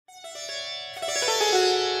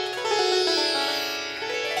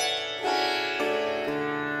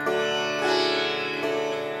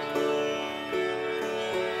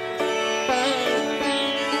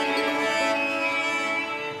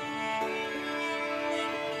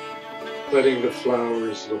letting the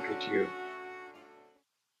flowers look at you.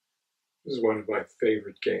 This is one of my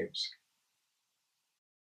favorite games.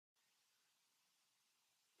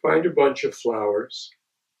 Find a bunch of flowers,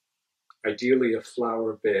 ideally a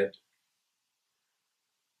flower bed,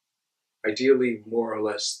 ideally more or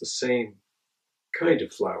less the same kind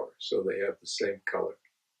of flower, so they have the same color.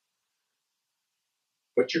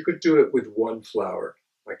 But you could do it with one flower.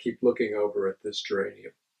 I keep looking over at this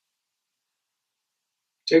geranium.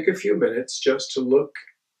 Take a few minutes just to look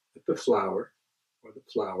at the flower or the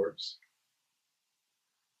flowers,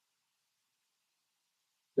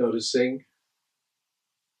 noticing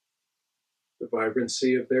the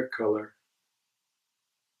vibrancy of their color,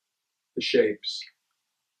 the shapes.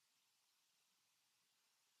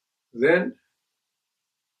 Then,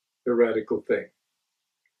 the radical thing.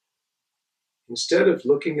 Instead of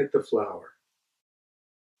looking at the flower,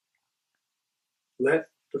 let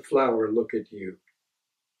the flower look at you.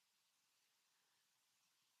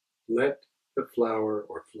 Let the flower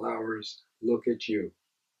or flowers look at you.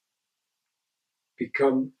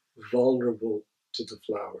 Become vulnerable to the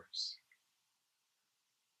flowers.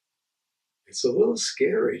 It's a little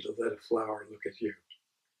scary to let a flower look at you.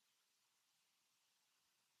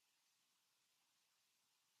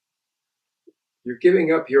 You're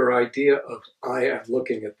giving up your idea of I am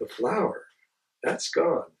looking at the flower. That's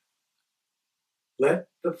gone. Let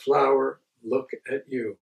the flower look at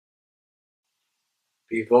you.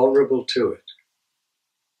 Be vulnerable to it.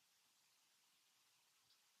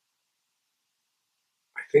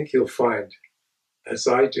 I think you'll find, as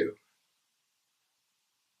I do,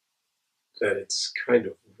 that it's kind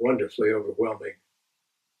of wonderfully overwhelming.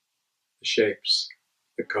 The shapes,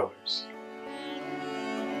 the colors.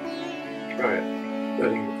 Try it,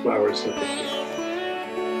 letting the flowers look at you.